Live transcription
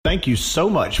Thank you so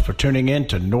much for tuning in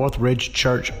to Northridge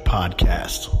Church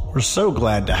Podcast. We're so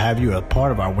glad to have you a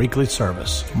part of our weekly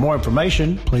service. For more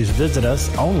information, please visit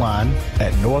us online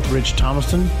at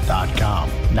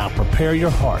northridgethomaston.com. Now prepare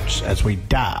your hearts as we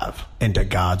dive into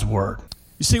God's Word.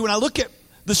 You see, when I look at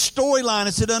the storyline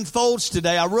as it unfolds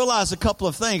today, I realize a couple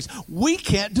of things. We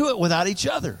can't do it without each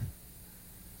other.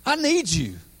 I need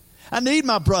you. I need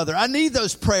my brother. I need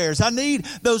those prayers. I need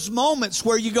those moments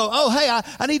where you go, oh, hey,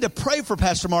 I need to pray for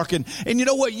Pastor Mark. And you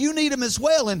know what? You need him as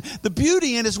well. And the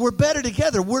beauty in it is we're better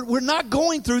together. We're not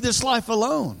going through this life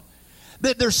alone.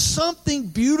 That there's something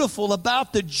beautiful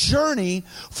about the journey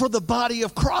for the body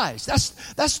of Christ.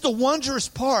 That's the wondrous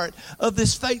part of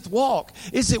this faith walk,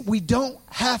 is that we don't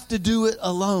have to do it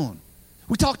alone.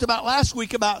 We talked about last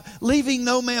week about leaving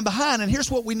no man behind, and here's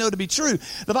what we know to be true.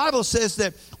 The Bible says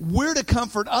that we're to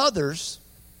comfort others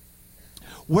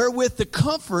wherewith the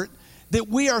comfort that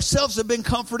we ourselves have been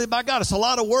comforted by God. It's a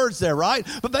lot of words there, right?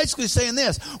 But basically saying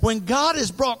this, when God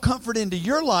has brought comfort into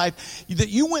your life, that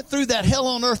you went through that hell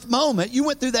on earth moment, you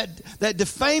went through that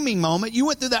defaming moment, you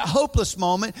went through that hopeless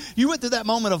moment, you went through that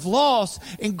moment of loss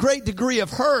and great degree of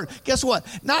hurt. Guess what?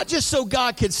 Not just so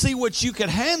God could see what you could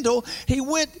handle,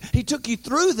 He took you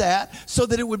through that so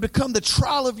that it would become the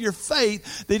trial of your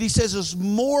faith that He says is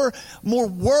more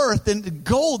worth than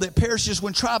gold that perishes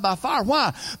when tried by fire.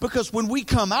 Why? Because when we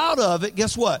come out of it,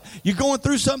 guess what? You're going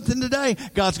through something today,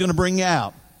 God's going to bring you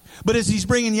out. But as He's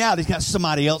bringing you out, He's got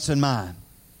somebody else in mind.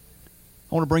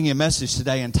 I want to bring you a message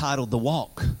today entitled The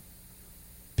Walk,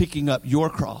 Picking Up Your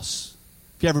Cross.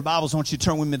 If you have your Bibles, I want you to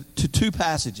turn with me to two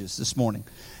passages this morning.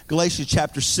 Galatians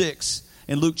chapter 6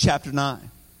 and Luke chapter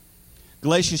 9.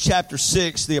 Galatians chapter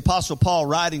 6, the Apostle Paul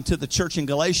writing to the church in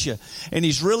Galatia, and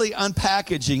he's really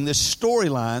unpackaging this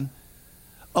storyline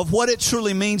of what it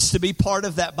truly means to be part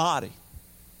of that body.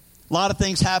 A lot of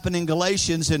things happen in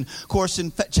Galatians, and of course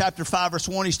in chapter 5 verse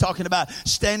 1 he's talking about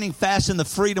standing fast in the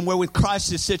freedom wherewith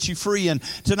Christ has set you free, and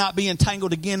to not be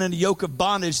entangled again in the yoke of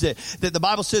bondage. That the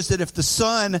Bible says that if the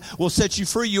Son will set you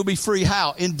free, you'll be free.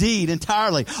 How? Indeed,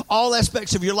 entirely. All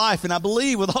aspects of your life. And I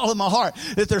believe with all of my heart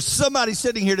that there's somebody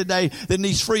sitting here today that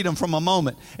needs freedom from a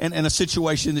moment and a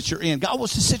situation that you're in. God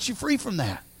wants to set you free from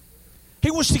that.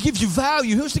 He wants to give you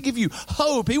value. He wants to give you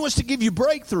hope. He wants to give you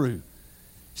breakthrough.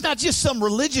 It's not just some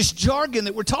religious jargon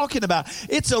that we're talking about.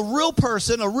 It's a real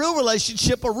person, a real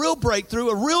relationship, a real breakthrough,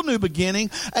 a real new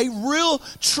beginning, a real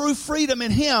true freedom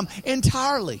in Him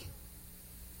entirely.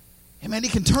 And man, He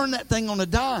can turn that thing on a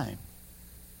dime.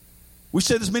 We've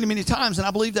said this many, many times, and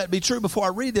I believe that to be true. Before I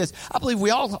read this, I believe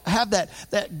we all have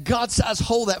that God-sized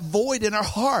hole, that void in our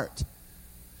heart.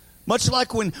 Much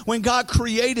like when God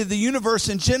created the universe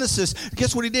in Genesis,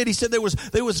 guess what He did? He said there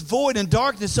was void and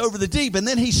darkness over the deep, and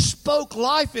then He spoke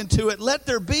life into it. Let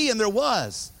there be, and there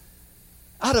was.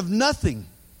 Out of nothing.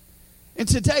 And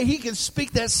today He can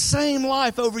speak that same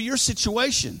life over your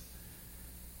situation.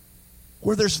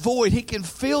 Where there's void, He can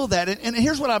fill that. And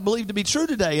here's what I believe to be true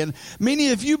today, and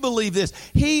many of you believe this.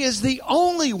 He is the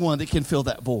only one that can fill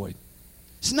that void.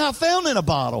 It's not found in a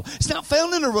bottle. It's not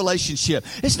found in a relationship.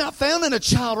 It's not found in a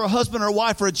child or a husband or a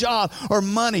wife or a job or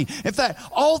money. In fact,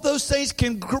 all those things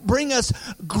can bring us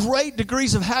great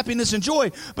degrees of happiness and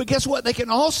joy. But guess what? They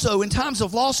can also, in times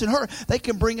of loss and hurt, they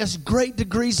can bring us great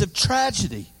degrees of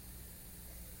tragedy.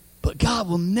 But God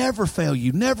will never fail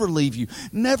you, never leave you,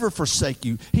 never forsake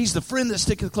you. He's the friend that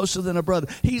sticketh closer than a brother.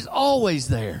 He's always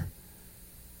there.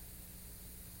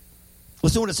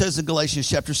 Listen to what it says in Galatians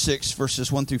chapter 6,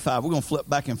 verses 1 through 5. We're going to flip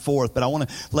back and forth, but I want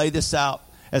to lay this out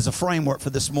as a framework for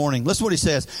this morning. Listen to what he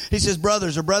says. He says,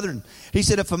 brothers or brethren, he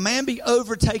said, if a man be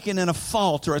overtaken in a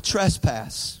fault or a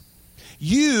trespass,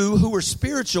 you who are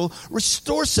spiritual,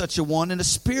 restore such a one in a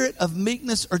spirit of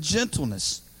meekness or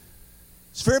gentleness.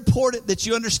 It's very important that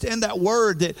you understand that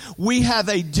word, that we have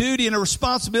a duty and a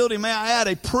responsibility, may I add,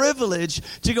 a privilege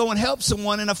to go and help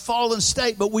someone in a fallen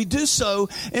state. But we do so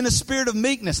in a spirit of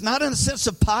meekness, not in a sense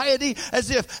of piety,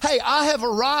 as if, hey, I have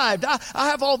arrived. I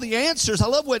have all the answers. I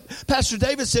love what Pastor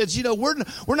David says. You know,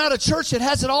 we're not a church that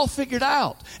has it all figured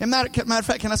out. And matter of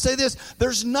fact, can I say this?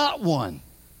 There's not one.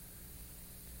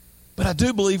 But I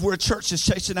do believe we're a church that's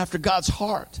chasing after God's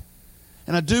heart.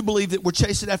 And I do believe that we're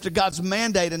chasing after God's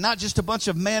mandate, and not just a bunch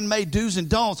of man-made do's and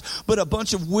don'ts, but a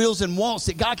bunch of wills and wants,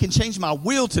 that God can change my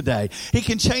will today. He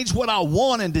can change what I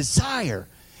want and desire.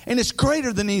 And it's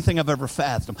greater than anything I've ever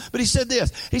fathomed. But he said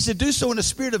this. He said, do so in a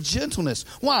spirit of gentleness.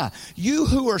 Why? You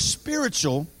who are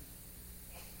spiritual,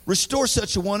 restore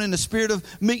such a one in the spirit of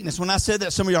meekness. When I said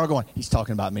that, some of y'all are going, he's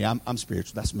talking about me. I'm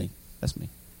spiritual. That's me. That's me.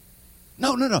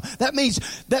 No. That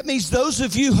means those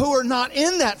of you who are not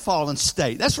in that fallen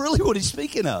state. That's really what he's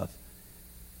speaking of.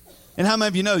 And how many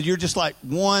of you know you're just like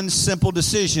one simple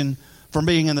decision from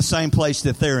being in the same place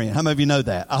that they're in? How many of you know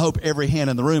that? I hope every hand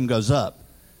in the room goes up.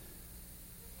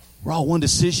 We're all one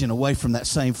decision away from that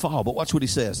same fall. But watch what he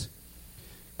says.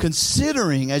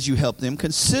 Considering, as you help them,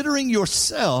 considering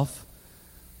yourself,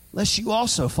 lest you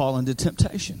also fall into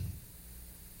temptation.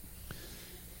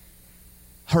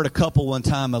 Heard a couple one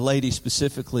time, a lady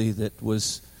specifically, that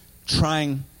was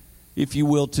trying, if you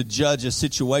will, to judge a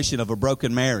situation of a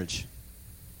broken marriage.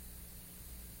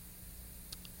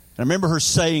 I remember her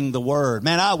saying the word,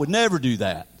 man, I would never do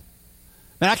that.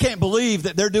 Man, I can't believe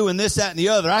that they're doing this, that, and the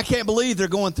other. I can't believe they're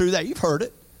going through that. You've heard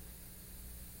it.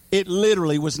 It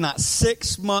literally was not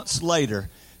 6 months later,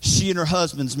 she and her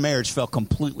husband's marriage fell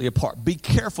completely apart. Be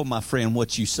careful, my friend,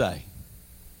 what you say.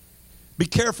 Be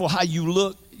careful how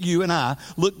you and I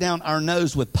look down our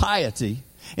nose with piety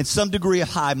and some degree of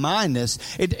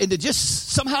high-mindedness, and to just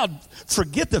somehow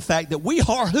forget the fact that we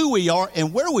are who we are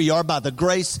and where we are by the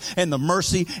grace and the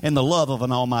mercy and the love of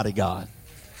an almighty God.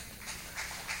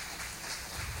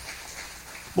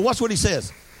 But watch what he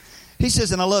says. He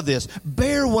says, and I love this,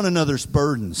 bear one another's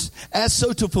burdens, as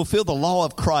so to fulfill the law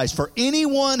of Christ. For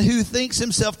anyone who thinks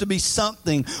himself to be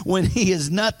something when he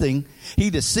is nothing, he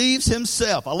deceives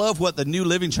himself. I love what the New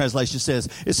Living Translation says.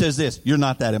 It says this, you're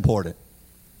not that important.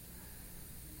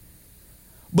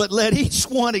 But let each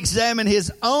one examine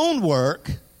his own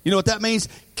work. You know what that means?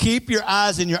 Keep your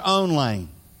eyes in your own lane.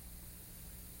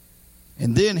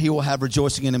 And then he will have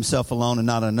rejoicing in himself alone and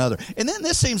not another. And then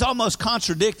this seems almost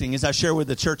contradicting as I share with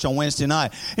the church on Wednesday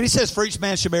night. And he says, for each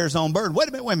man should bear his own burden. Wait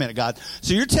a minute, God.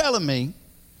 So you're telling me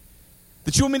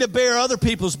that you want me to bear other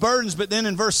people's burdens, but then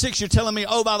in verse 6 you're telling me,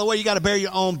 oh, by the way, you got to bear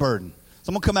your own burden. So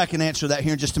I'm going to come back and answer that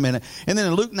here in just a minute. And then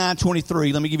in Luke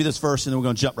 9:23, let me give you this verse and then we're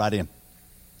going to jump right in.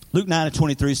 Luke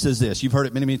 9:23 says this. You've heard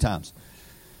it many, many times.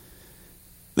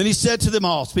 Then he said to them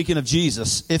all, speaking of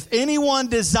Jesus, if anyone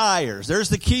desires, there's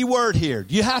the key word here.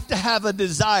 You have to have a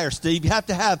desire, Steve. You have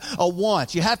to have a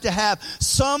want. You have to have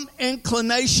some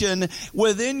inclination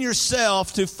within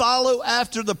yourself to follow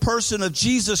after the person of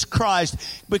Jesus Christ,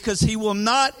 because he will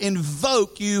not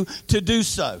invoke you to do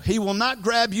so. He will not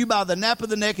grab you by the nape of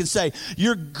the neck and say,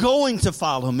 you're going to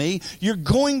follow me. You're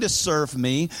going to serve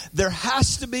me. There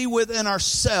has to be within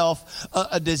ourselves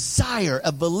a desire,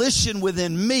 a volition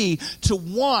within me to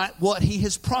want what he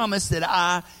has promised that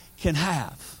I can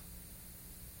have.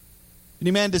 Any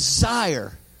man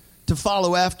desire to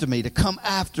follow after me, to come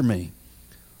after me,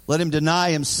 let him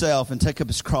deny himself and take up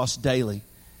his cross daily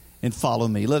and follow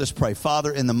me. Let us pray.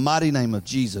 Father, in the mighty name of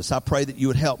Jesus, I pray that you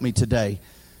would help me today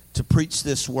to preach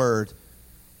this word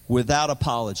without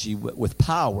apology, with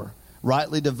power,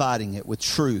 rightly dividing it with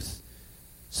truth,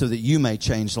 so that you may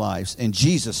change lives. In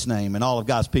Jesus' name, and all of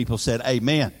God's people said,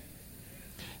 amen.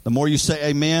 The more you say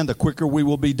amen, the quicker we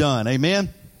will be done. Amen?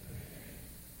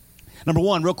 Number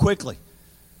one, real quickly.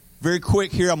 Very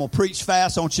quick here. I'm going to preach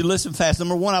fast. I want you to listen fast.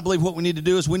 Number one, I believe what we need to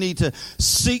do is we need to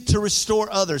seek to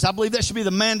restore others. I believe that should be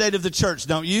the mandate of the church,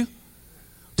 don't you?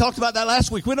 Talked about that last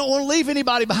week. We don't want to leave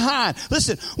anybody behind.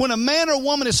 Listen, when a man or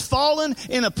woman is fallen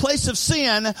in a place of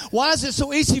sin, why is it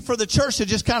so easy for the church to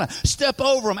just kind of step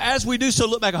over them? As we do so,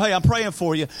 look back, hey, I'm praying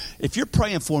for you. If you're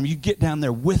praying for them, you get down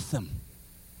there with them.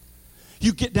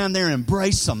 You get down there and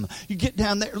embrace them. You get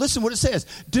down there. Listen what it says.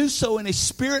 Do so in a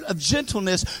spirit of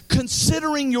gentleness,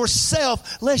 considering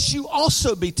yourself, lest you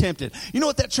also be tempted. You know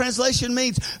what that translation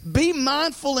means? Be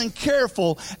mindful and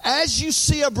careful as you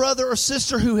see a brother or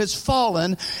sister who has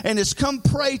fallen and has come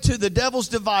prey to the devil's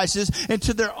devices and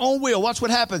to their own will. Watch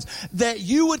what happens. That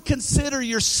you would consider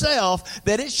yourself,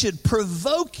 that it should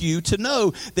provoke you to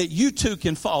know that you too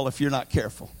can fall if you're not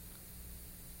careful.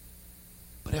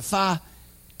 But if I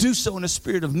do so in a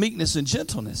spirit of meekness and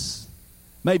gentleness,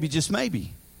 maybe, just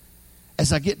maybe,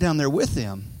 as I get down there with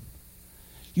them,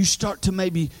 you start to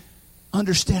maybe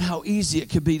understand how easy it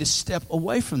could be to step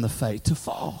away from the faith, to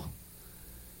fall.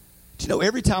 Do you know,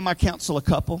 every time I counsel a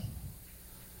couple,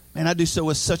 man, I do so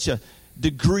with such a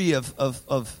degree of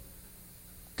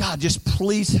God, just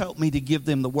please help me to give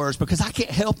them the words, because I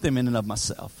can't help them in and of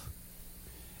myself.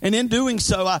 And in doing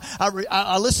so,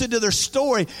 I listen to their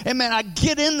story, and man, I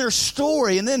get in their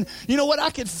story, and then, you know what, I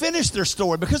can finish their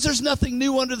story, because there's nothing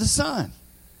new under the sun.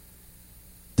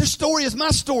 Their story is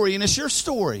my story, and it's your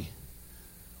story.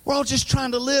 We're all just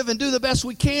trying to live and do the best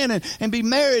we can, and be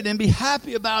married and be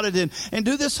happy about it, and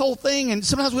do this whole thing, and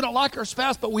sometimes we don't like our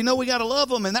spouse, but we know we got to love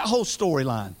them, and that whole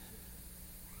storyline.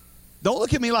 Don't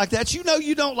look at me like that. You know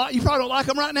you probably don't like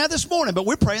them right now this morning, but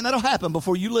we're praying that'll happen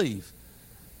before you leave.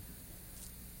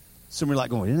 Some of you are like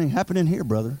going, it ain't happening here,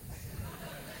 brother.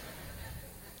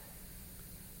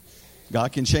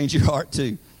 God can change your heart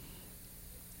too.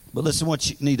 But listen, what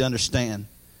you need to understand.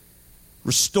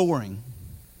 Restoring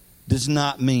does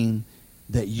not mean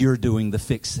that you're doing the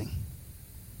fixing.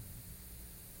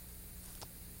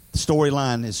 The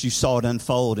storyline, as you saw it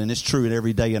unfold, and it's true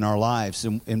every day in our lives,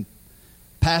 and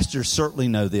pastors certainly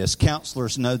know this,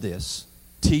 counselors know this,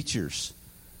 teachers.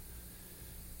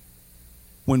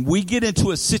 When we get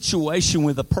into a situation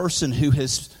with a person who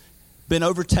has been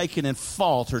overtaken in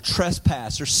fault or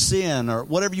trespass or sin or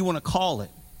whatever you want to call it,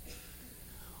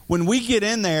 when we get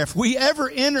in there, if we ever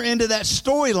enter into that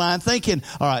storyline thinking,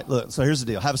 all right, look, so here's the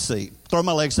deal. Have a seat. Throw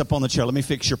my legs up on the chair. Let me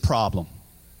fix your problem.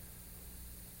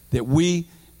 That we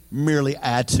merely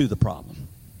add to the problem.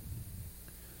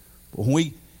 But when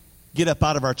we get up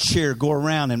out of our chair, go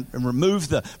around and remove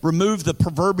the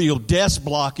proverbial desk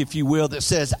block, if you will, that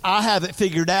says, I have it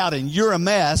figured out and you're a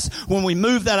mess. When we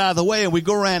move that out of the way and we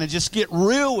go around and just get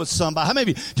real with somebody, how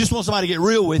many of you just want somebody to get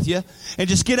real with you and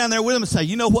just get down there with them and say,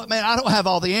 you know what, man, I don't have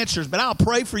all the answers, but I'll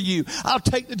pray for you. I'll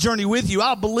take the journey with you.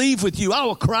 I'll believe with you. I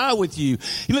will cry with you.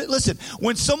 Listen,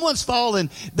 when someone's fallen,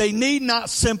 they need not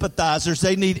sympathizers.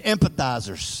 They need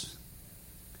empathizers.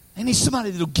 They need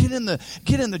somebody that'll get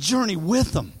in the journey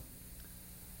with them.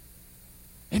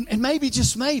 And maybe,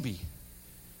 just maybe,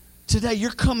 today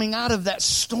you're coming out of that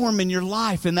storm in your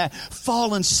life, in that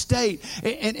fallen state.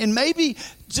 And maybe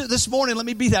this morning, let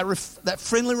me be that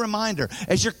friendly reminder.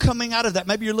 As you're coming out of that,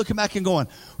 maybe you're looking back and going,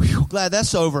 glad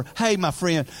that's over. Hey, my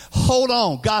friend, hold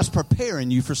on. God's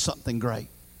preparing you for something great.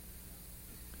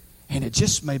 And it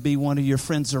just may be one of your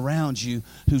friends around you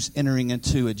who's entering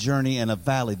into a journey in a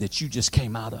valley that you just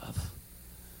came out of.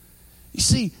 You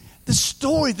see, the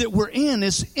story that we're in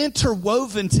is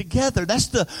interwoven together. That's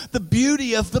the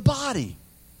beauty of the body.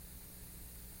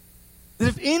 That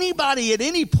if anybody at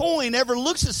any point ever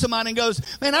looks at somebody and goes,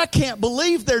 man, I can't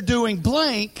believe they're doing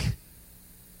blank,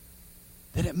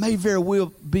 that it may very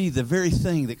well be the very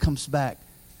thing that comes back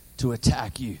to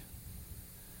attack you.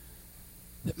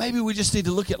 That maybe we just need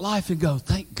to look at life and go,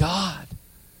 thank God.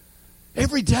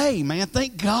 Every day, man,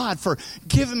 thank God for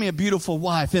giving me a beautiful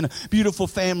wife and a beautiful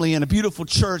family and a beautiful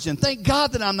church. And thank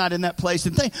God that I'm not in that place.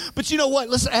 But you know what?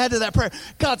 Let's add to that prayer.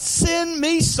 God, send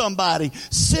me somebody.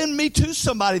 Send me to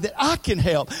somebody that I can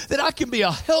help, that I can be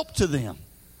a help to them.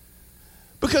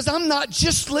 Because I'm not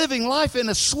just living life in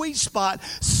a sweet spot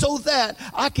so that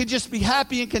I can just be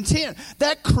happy and content.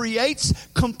 That creates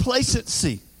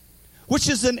complacency, which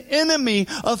is an enemy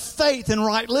of faith and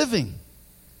right living.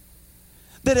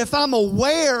 That if I'm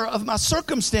aware of my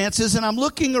circumstances and I'm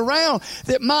looking around,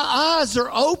 that my eyes are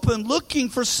open looking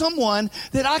for someone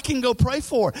that I can go pray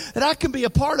for, that I can be a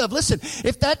part of. Listen,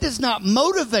 if that does not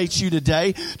motivate you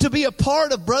today to be a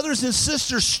part of brothers and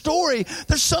sisters' story,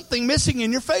 there's something missing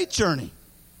in your faith journey.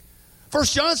 1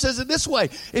 John says it this way: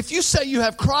 if you say you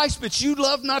have Christ but you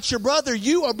love not your brother,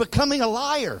 you are becoming a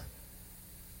liar.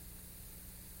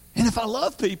 And if I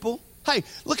love people, hey,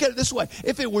 look at it this way.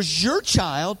 If it was your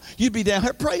child, you'd be down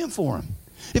here praying for him.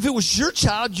 If it was your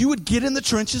child, you would get in the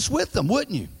trenches with them,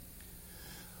 wouldn't you?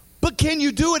 But can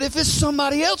you do it if it's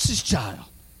somebody else's child?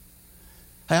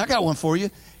 Hey, I got one for you.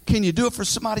 Can you do it for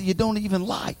somebody you don't even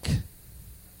like?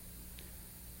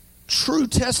 True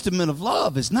testament of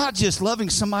love is not just loving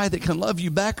somebody that can love you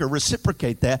back or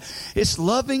reciprocate that. It's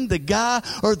loving the guy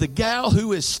or the gal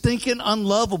who is stinking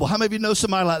unlovable. How many of you know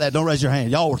somebody like that? Don't raise your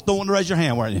hand. Y'all were throwing to raise your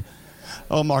hand, weren't you?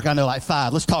 Oh, Mark, I know like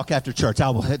 5. Let's talk after church. I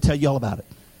will tell you all about it.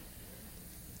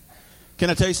 Can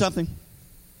I tell you something?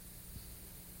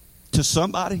 To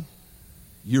somebody,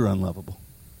 you're unlovable.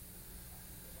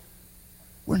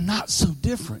 We're not so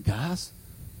different, guys.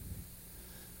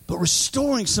 But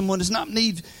restoring someone does not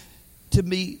need to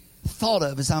be thought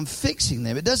of as I'm fixing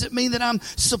them. It doesn't mean that I'm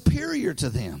superior to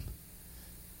them.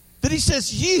 That he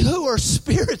says, ye who are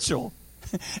spiritual.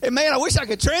 And man, I wish I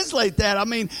could translate that. I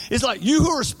mean, it's like you who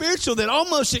are spiritual, that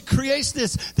almost it creates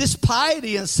this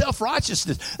piety and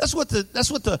self-righteousness. That's what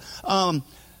the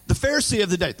Pharisee of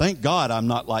the day, thank God I'm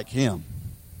not like him.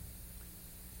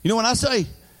 You know when I say,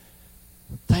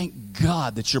 thank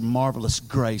God that your marvelous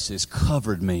grace has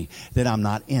covered me, that I'm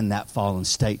not in that fallen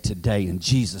state today in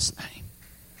Jesus' name.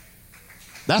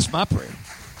 That's my prayer.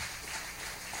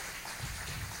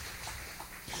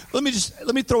 Let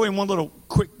me throw in one little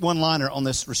quick one-liner on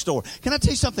this restore. Can I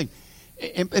tell you something?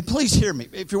 And please hear me.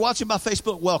 If you're watching by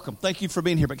Facebook, welcome. Thank you for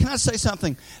being here. But can I say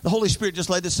something? The Holy Spirit just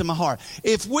laid this in my heart.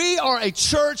 If we are a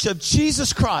church of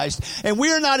Jesus Christ and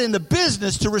we are not in the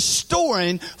business to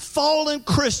restoring fallen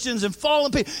Christians and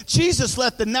fallen people, Jesus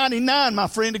left the 99, my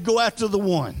friend, to go after the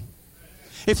one.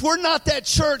 If we're not that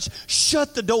church,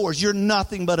 shut the doors. You're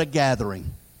nothing but a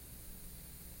gathering.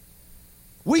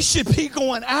 We should be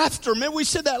going after. Man, we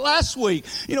said that last week.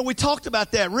 You know, we talked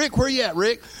about that. Rick, where you at,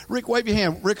 Rick? Rick, wave your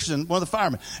hand. Rickson, one of the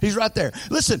firemen. He's right there.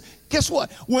 Listen, guess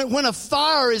what? When a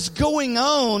fire is going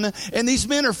on and these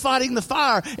men are fighting the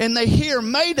fire and they hear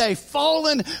Mayday,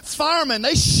 fallen firemen,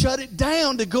 they shut it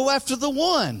down to go after the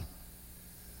one.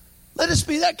 Let us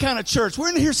be that kind of church. We're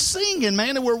in here singing,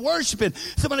 man, and we're worshiping.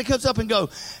 Somebody comes up and go,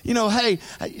 you know, hey,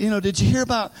 you know, did you hear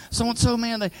about so-and-so,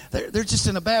 man? They're just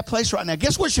in a bad place right now.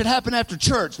 Guess what should happen after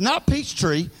church? Not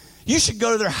Peachtree. You should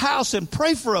go to their house and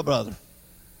pray for a brother.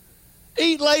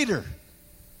 Eat later.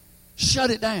 Shut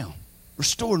it down.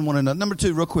 Restoring one another. Number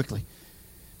 2, real quickly.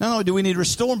 Not only do we need to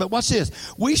restore them, but watch this.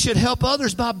 We should help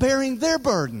others by bearing their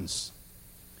burdens.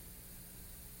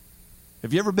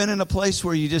 Have you ever been in a place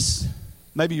where you just...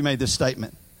 Maybe you made this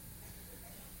statement.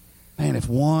 Man, if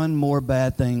one more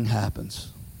bad thing happens, ...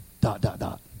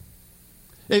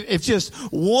 If just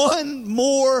one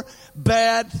more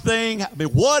bad thing, I mean,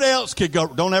 what else could go?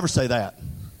 Don't ever say that.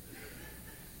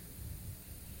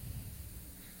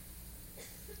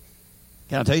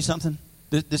 Can I tell you something?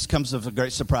 This comes as a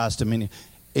great surprise to many.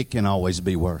 It can always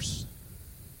be worse.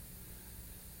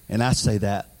 And I say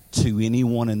that to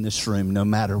anyone in this room, no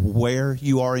matter where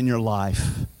you are in your life.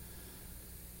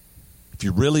 If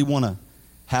you really want to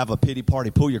have a pity party,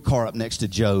 pull your car up next to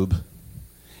Job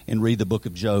and read the book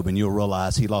of Job, and you'll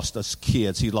realize he lost his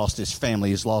kids, he lost his family,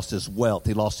 he's lost his wealth,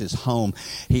 he lost his home.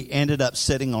 He ended up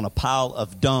sitting on a pile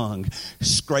of dung,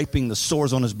 scraping the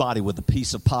sores on his body with a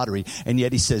piece of pottery, and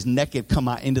yet he says, naked come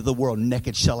I into the world,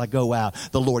 naked shall I go out.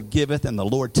 The Lord giveth and the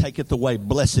Lord taketh away.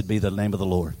 Blessed be the name of the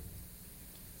Lord.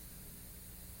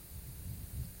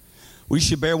 We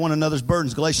should bear one another's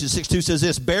burdens. Galatians 6:2 says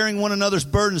this, bearing one another's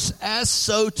burdens as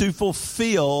so to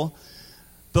fulfill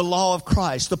the law of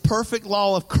Christ. The perfect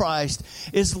law of Christ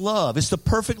is love. It's the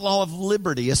perfect law of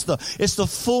liberty. It's the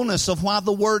fullness of why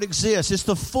the Word exists. It's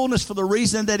the fullness for the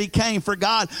reason that He came. For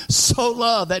God so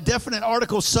loved. That definite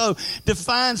article so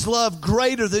defines love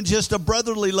greater than just a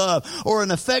brotherly love or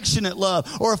an affectionate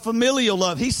love or a familial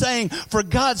love. He's saying, for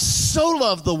God so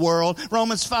loved the world,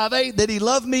 Romans 5:8, that He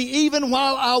loved me even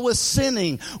while I was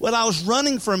sinning, while I was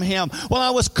running from Him, while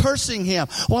I was cursing Him,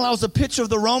 while I was a picture of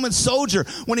the Roman soldier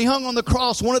when He hung on the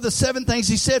cross. One of the 7 things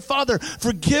He said, Father,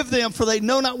 forgive them for they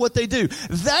know not what they do.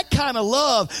 That kind of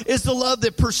love is the love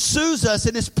that pursues us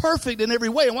and is perfect in every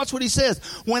way. And watch what He says.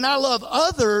 When I love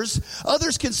others,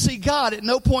 others can see God at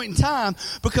no point in time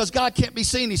because God can't be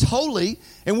seen. He's holy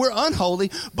and we're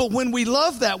unholy. But when we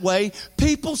love that way,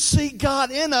 people see God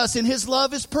in us and His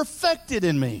love is perfected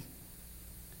in me.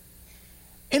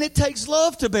 And it takes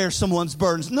love to bear someone's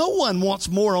burdens. No one wants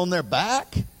more on their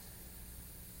back.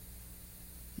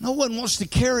 No one wants to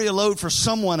carry a load for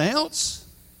someone else.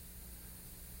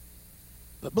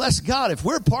 But bless God, if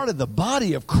we're part of the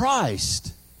body of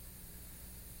Christ,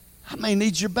 I may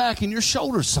need your back and your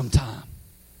shoulders sometime.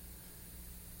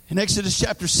 In Exodus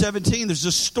chapter 17, there's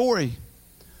a story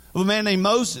of a man named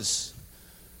Moses,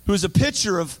 who is a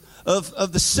picture of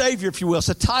the Savior, if you will. It's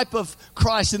a type of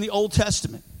Christ in the Old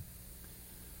Testament.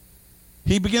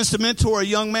 He begins to mentor a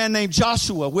young man named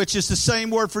Joshua, which is the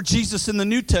same word for Jesus in the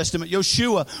New Testament,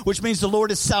 Yoshua, which means the Lord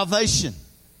is salvation.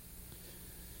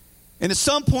 And at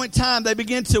some point in time, they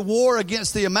begin to war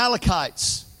against the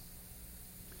Amalekites,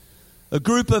 a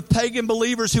group of pagan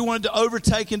believers who wanted to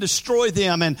overtake and destroy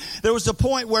them. And there was a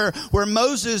point where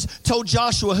Moses told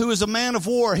Joshua, who is a man of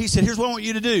war, he said, here's what I want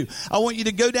you to do. I want you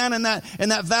to go down in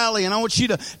that valley, and I want you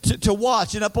to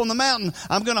watch. And up on the mountain,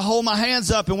 I'm going to hold my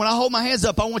hands up. And when I hold my hands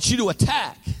up, I want you to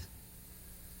attack.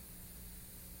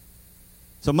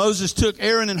 So Moses took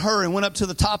Aaron and Hur and went up to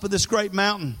the top of this great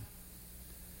mountain.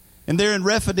 And there in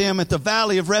Rephidim, at the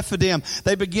valley of Rephidim,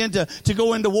 they begin to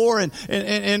go into war,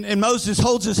 and Moses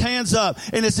holds his hands up,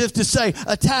 and as if to say,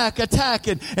 attack, attack,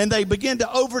 and they begin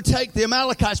to overtake the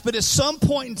Amalekites. But at some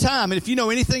point in time, and if you know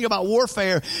anything about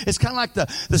warfare, it's kind of like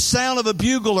the sound of a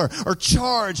bugle or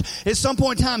charge. At some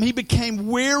point in time, he became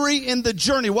weary in the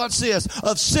journey, watch this,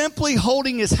 of simply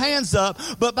holding his hands up.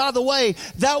 But by the way,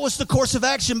 that was the course of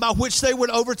action by which they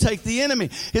would overtake the enemy.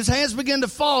 His hands began to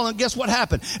fall, and guess what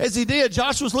happened? As he did,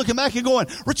 Joshua's looking back and going,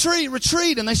 retreat,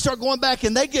 retreat. And they start going back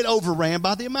and they get overran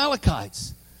by the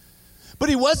Amalekites. But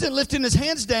he wasn't lifting his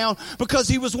hands down because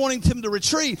he was wanting them to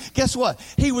retreat. Guess what?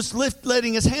 He was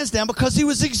letting his hands down because he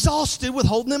was exhausted with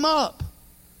holding them up.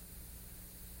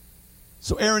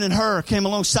 So Aaron and Hur came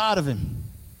alongside of him.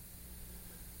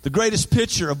 The greatest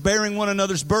picture of bearing one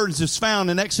another's burdens is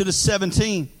found in Exodus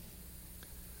 17.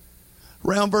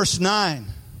 Around verse 9.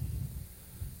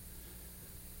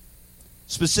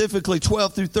 Specifically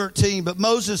 12 through 13. But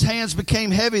Moses' hands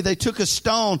became heavy. They took a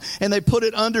stone and they put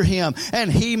it under him.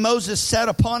 And he, Moses, sat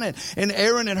upon it. And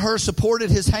Aaron and Hur supported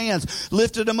his hands,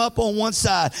 lifted him up on one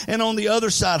side and on the other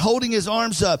side, holding his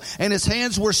arms up. And his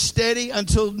hands were steady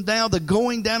until now the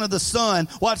going down of the sun.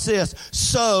 Watch this.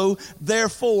 So,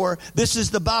 therefore, this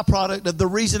is the byproduct of the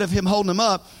reason of him holding him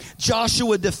up.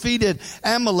 Joshua defeated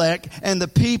Amalek and the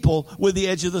people with the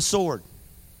edge of the sword.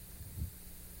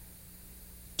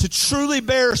 To truly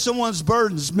bear someone's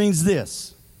burdens means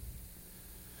this.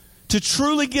 To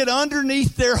truly get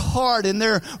underneath their heart and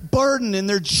their burden and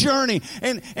their journey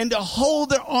and to hold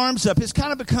their arms up. It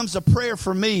kind of becomes a prayer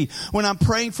for me when I'm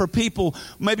praying for people,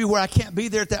 maybe where I can't be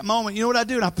there at that moment. You know what I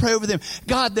do? And I pray over them.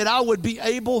 God, that I would be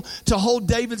able to hold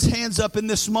David's hands up in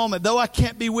this moment. Though I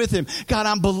can't be with him, God,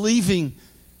 I'm believing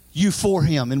you for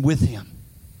him and with him.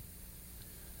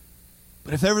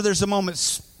 But if ever there's a moment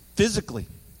physically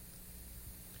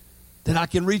that I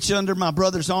can reach under my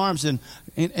brother's arms and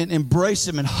embrace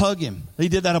him and hug him. He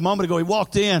did that a moment ago. He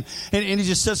walked in and he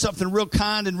just said something real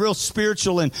kind and real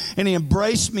spiritual and he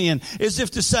embraced me and as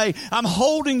if to say, I'm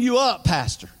holding you up,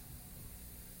 Pastor.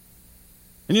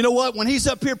 And you know what? When he's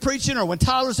up here preaching or when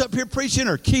Tyler's up here preaching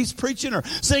or Keith's preaching or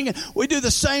singing, we do the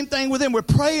same thing with him. We're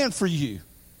praying for you.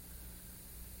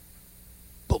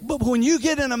 But when you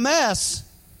get in a mess,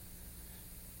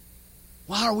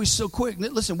 why are we so quick?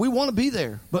 Listen, we want to be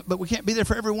there, but we can't be there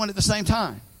for everyone at the same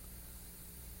time.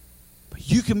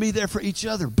 But you can be there for each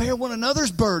other. Bear one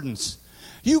another's burdens.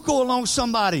 You go along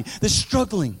somebody that's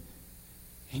struggling,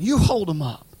 and you hold them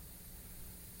up.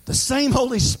 The same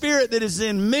Holy Spirit that is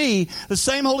in me, the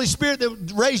same Holy Spirit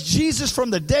that raised Jesus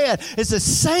from the dead, is the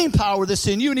same power that's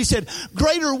in you. And he said,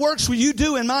 greater works will you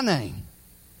do in my name.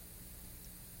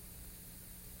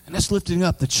 And that's lifting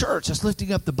up the church. That's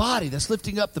lifting up the body. That's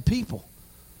lifting up the people.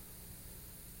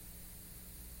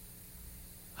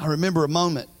 I remember a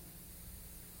moment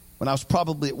when I was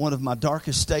probably at one of my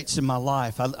darkest states in my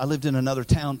life. I lived in another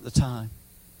town at the time.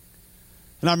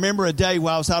 And I remember a day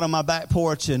where I was out on my back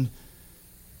porch and,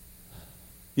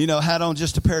 had on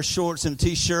just a pair of shorts and a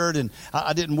T-shirt. And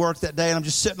I didn't work that day. And I'm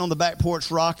just sitting on the back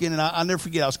porch rocking. And I'll never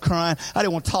forget, I was crying. I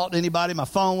didn't want to talk to anybody. My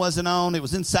phone wasn't on. It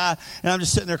was inside. And I'm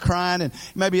just sitting there crying and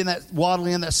maybe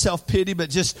waddling in that self-pity,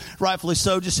 but just rightfully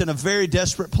so, just in a very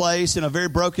desperate place, in a very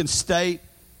broken state.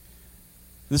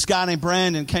 This guy named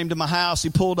Brandon came to my house. He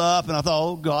pulled up, and I thought,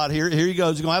 oh, God, here he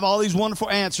goes. He's going to have all these wonderful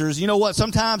answers. You know what?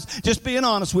 Sometimes, just being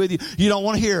honest with you, you don't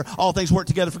want to hear all things work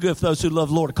together for good for those who love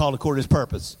the Lord and called according to his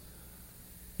purpose.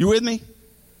 You with me?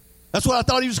 That's what I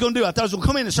thought he was going to do. I thought he was going to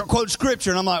come in and start quoting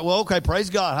Scripture, and I'm like, well, okay, praise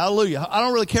God. Hallelujah. I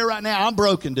don't really care right now. I'm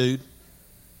broken, dude.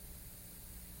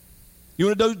 You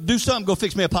want to do something? Go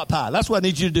fix me a pot pie. That's what I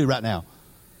need you to do right now.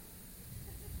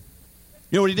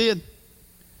 You know what he did?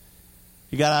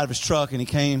 He got out of his truck and he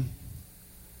came.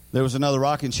 There was another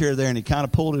rocking chair there and he kind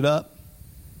of pulled it up.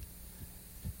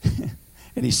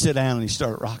 And he sat down and he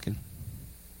started rocking.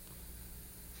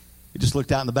 He just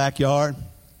looked out in the backyard.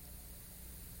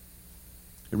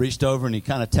 He reached over and he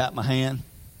kind of tapped my hand.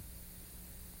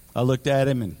 I looked at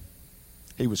him and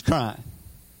he was crying.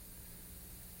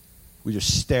 We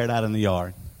just stared out in the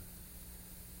yard.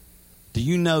 Do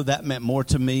you know that meant more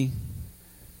to me?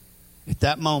 At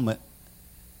that moment,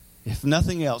 if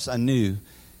nothing else, I knew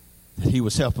that he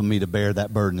was helping me to bear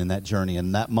that burden and that journey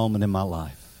in that moment in my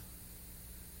life.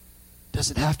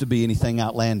 Doesn't have to be anything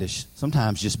outlandish.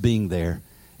 Sometimes just being there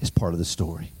is part of the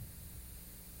story.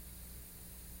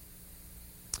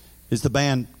 As the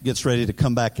band gets ready to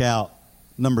come back out,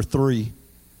 number 3,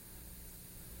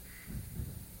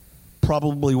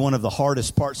 probably one of the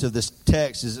hardest parts of this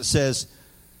text is it says,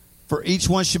 for each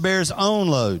one should bear his own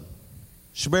load,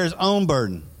 should bear his own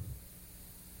burden.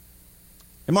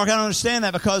 And Mark, I don't understand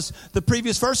that because the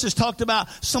previous verses talked about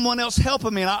someone else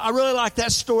helping me. And I really like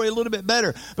that story a little bit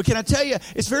better. But can I tell you,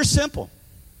 it's very simple.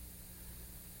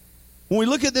 When we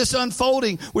look at this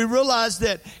unfolding, we realize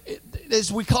that,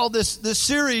 as we call this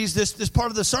series, this part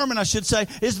of the sermon, I should say,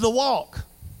 is the walk.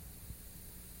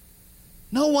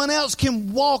 No one else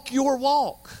can walk your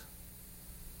walk.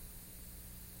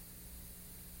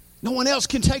 No one else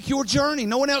can take your journey.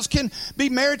 No one else can be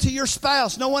married to your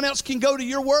spouse. No one else can go to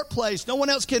your workplace. No one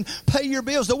else can pay your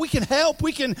bills. Though we can help,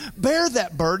 we can bear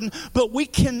that burden, but we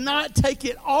cannot take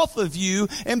it off of you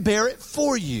and bear it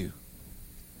for you.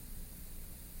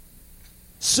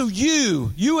 So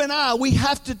you and I, we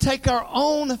have to take our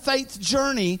own faith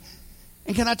journey.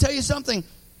 And can I tell you something?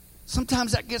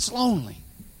 Sometimes that gets lonely.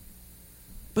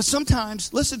 But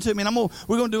sometimes, listen to me, and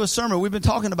we're going to do a sermon. We've been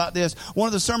talking about this. One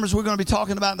of the sermons we're going to be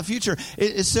talking about in the future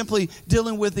is simply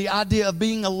dealing with the idea of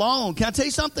being alone. Can I tell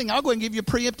you something? I'll go ahead and give you a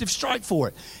preemptive strike for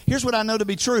it. Here's what I know to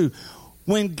be true.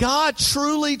 When God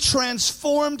truly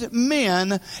transformed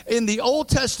men in the Old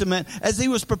Testament as he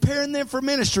was preparing them for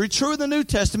ministry, true in the New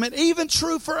Testament, even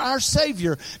true for our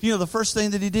Savior, you know, the first thing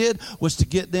that he did was to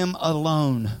get them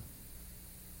alone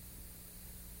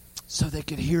so they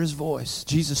could hear his voice.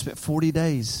 Jesus spent 40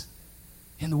 days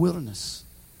in the wilderness,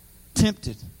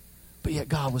 tempted, but yet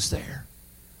God was there.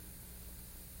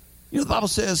 You know, the Bible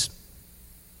says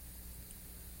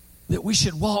that we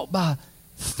should walk by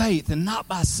faith and not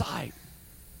by sight.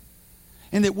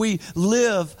 And that we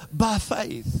live by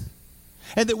faith.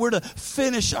 And that we're to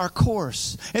finish our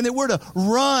course. And that we're to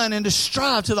run and to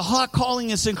strive to the high calling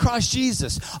that's in Christ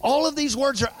Jesus. All of these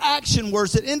words are action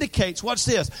words that indicates, watch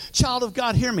this, child of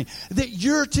God, hear me, that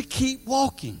you're to keep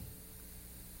walking.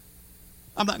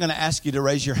 I'm not going to ask you to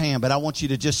raise your hand, but I want you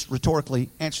to just rhetorically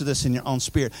answer this in your own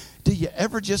spirit. Do you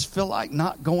ever just feel like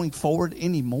not going forward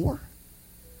anymore?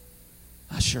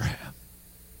 I sure have.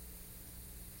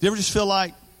 Do you ever just feel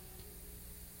like,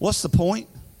 what's the point?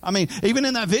 I mean, even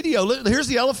in that video, here's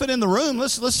the elephant in the room.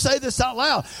 Let's say this out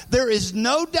loud. There is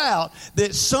no doubt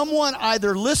that someone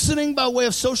either listening by way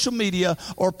of social media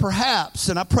or perhaps,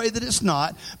 and I pray that it's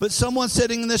not, but someone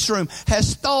sitting in this room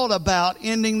has thought about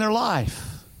ending their life.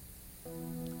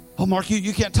 Oh, Mark,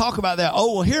 you can't talk about that.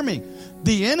 Oh, well, hear me.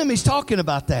 The enemy's talking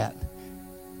about that.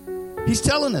 He's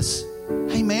telling us,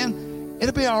 hey, man,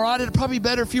 it'll be all right. It'll probably be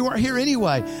better if you weren't here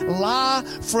anyway. Lie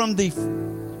from the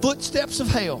footsteps of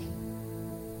hell.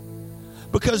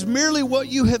 Because merely what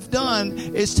you have done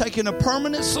is taken a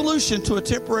permanent solution to a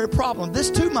temporary problem. This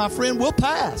too, my friend, will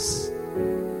pass.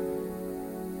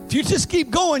 If you just keep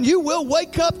going, you will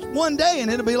wake up one day and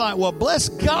it'll be like, well, bless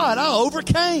God, I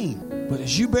overcame. But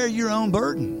as you bear your own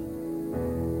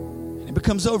burden, it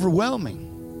becomes overwhelming.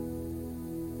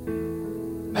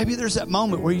 Maybe there's that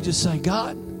moment where you just say,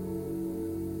 God,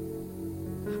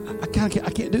 I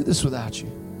can't do this without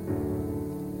you.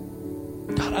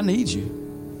 God, I need you.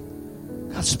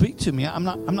 God, speak to me. I'm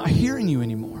not hearing you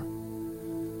anymore.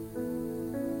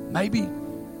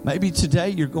 Maybe today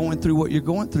you're going through what you're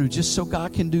going through just so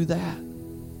God can do that.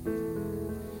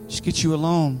 Just get you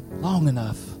alone long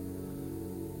enough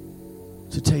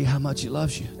to tell you how much he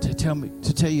loves you, to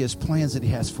tell you his plans that he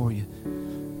has for you,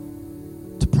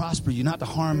 to prosper you, not to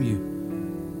harm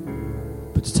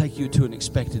you, but to take you to an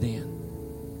expected end.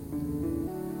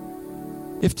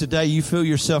 If today you feel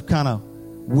yourself kind of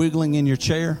wiggling in your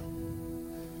chair,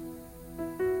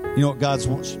 you know what God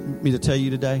wants me to tell you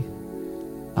today?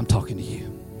 I'm talking to you.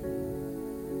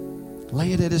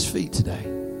 Lay it at his feet today.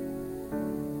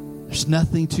 There's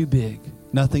nothing too big,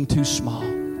 nothing too small.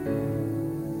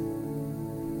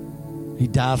 He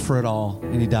died for it all,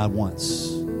 and he died once.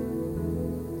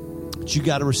 But you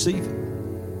got to receive it.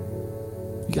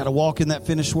 You got to walk in that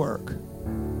finished work.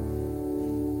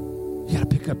 You got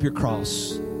to pick up your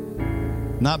cross.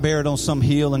 Not bear it on some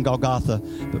hill in Golgotha,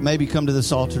 but maybe come to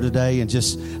this altar today and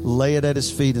just lay it at his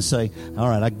feet and say, all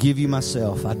right, I give you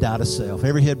myself. I die to self.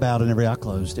 Every head bowed and every eye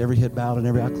closed. Every head bowed and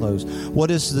every eye closed. What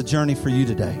is the journey for you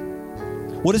today?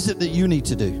 What is it that you need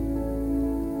to do?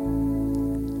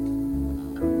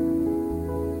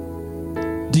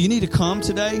 Do you need to come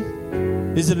today?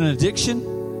 Is it an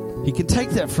addiction? He can take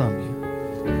that from you.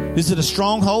 Is it a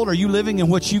stronghold? Are you living in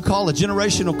what you call a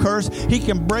generational curse? He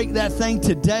can break that thing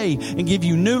today and give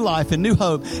you new life and new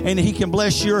hope. And he can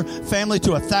bless your family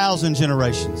to 1,000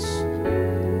 generations.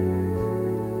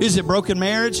 Is it broken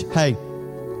marriage? Hey,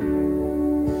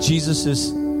 Jesus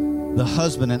is the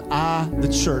husband and I,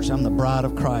 the church. I'm the bride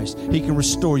of Christ. He can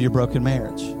restore your broken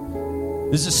marriage.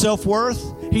 Is it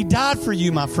self-worth? He died for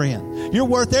you, my friend. You're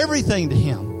worth everything to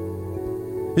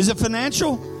him. Is it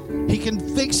financial? He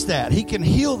can fix that. He can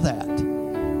heal that.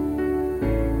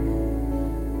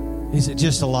 Is it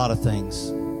just a lot of things?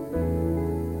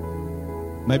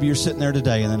 Maybe you're sitting there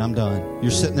today and then I'm done.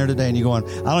 You're sitting there today and you're going,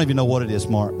 I don't even know what it is,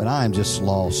 Mark, but I am just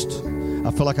lost.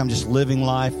 I feel like I'm just living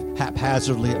life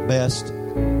haphazardly at best.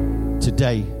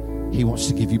 Today, he wants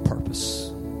to give you purpose.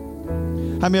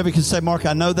 How many of you can say, Mark,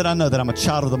 I know that I'm a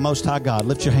child of the Most High God?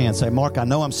 Lift your hand. Say, Mark, I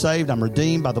know I'm saved. I'm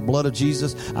redeemed by the blood of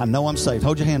Jesus. I know I'm saved.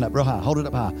 Hold your hand up real high. Hold it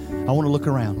up high. I want to look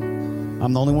around.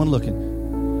 I'm the only one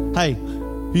looking. Hey,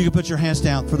 you can put your hands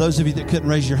down. For those of you that couldn't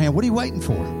raise your hand, what are you waiting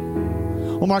for?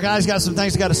 Well, Mark, I just got some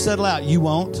things I got to settle out. You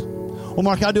won't. Well,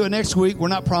 Mark, I'll do it next week. We're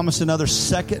not promised another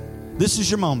second. This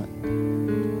is your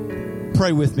moment.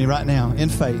 Pray with me right now in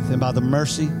faith and by the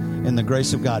mercy in the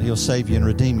grace of God, He'll save you and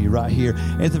redeem you right here.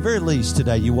 And at the very least,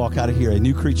 today, you walk out of here a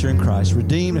new creature in Christ,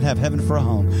 redeemed and have heaven for a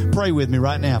home. Pray with me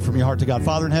right now from your heart to God.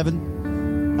 Father in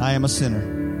heaven, I am a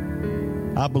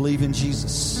sinner. I believe in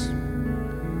Jesus.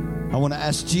 I want to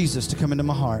ask Jesus to come into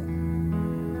my heart,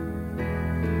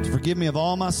 to forgive me of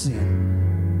all my sin.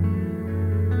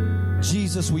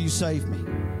 Jesus, will you save me?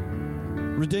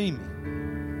 Redeem me.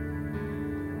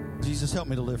 Jesus, help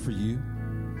me to live for you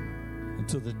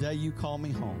until the day you call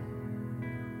me home.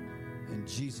 In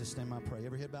Jesus' name I pray.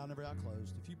 Every head bowed and every eye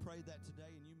closed. If you prayed that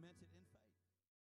today,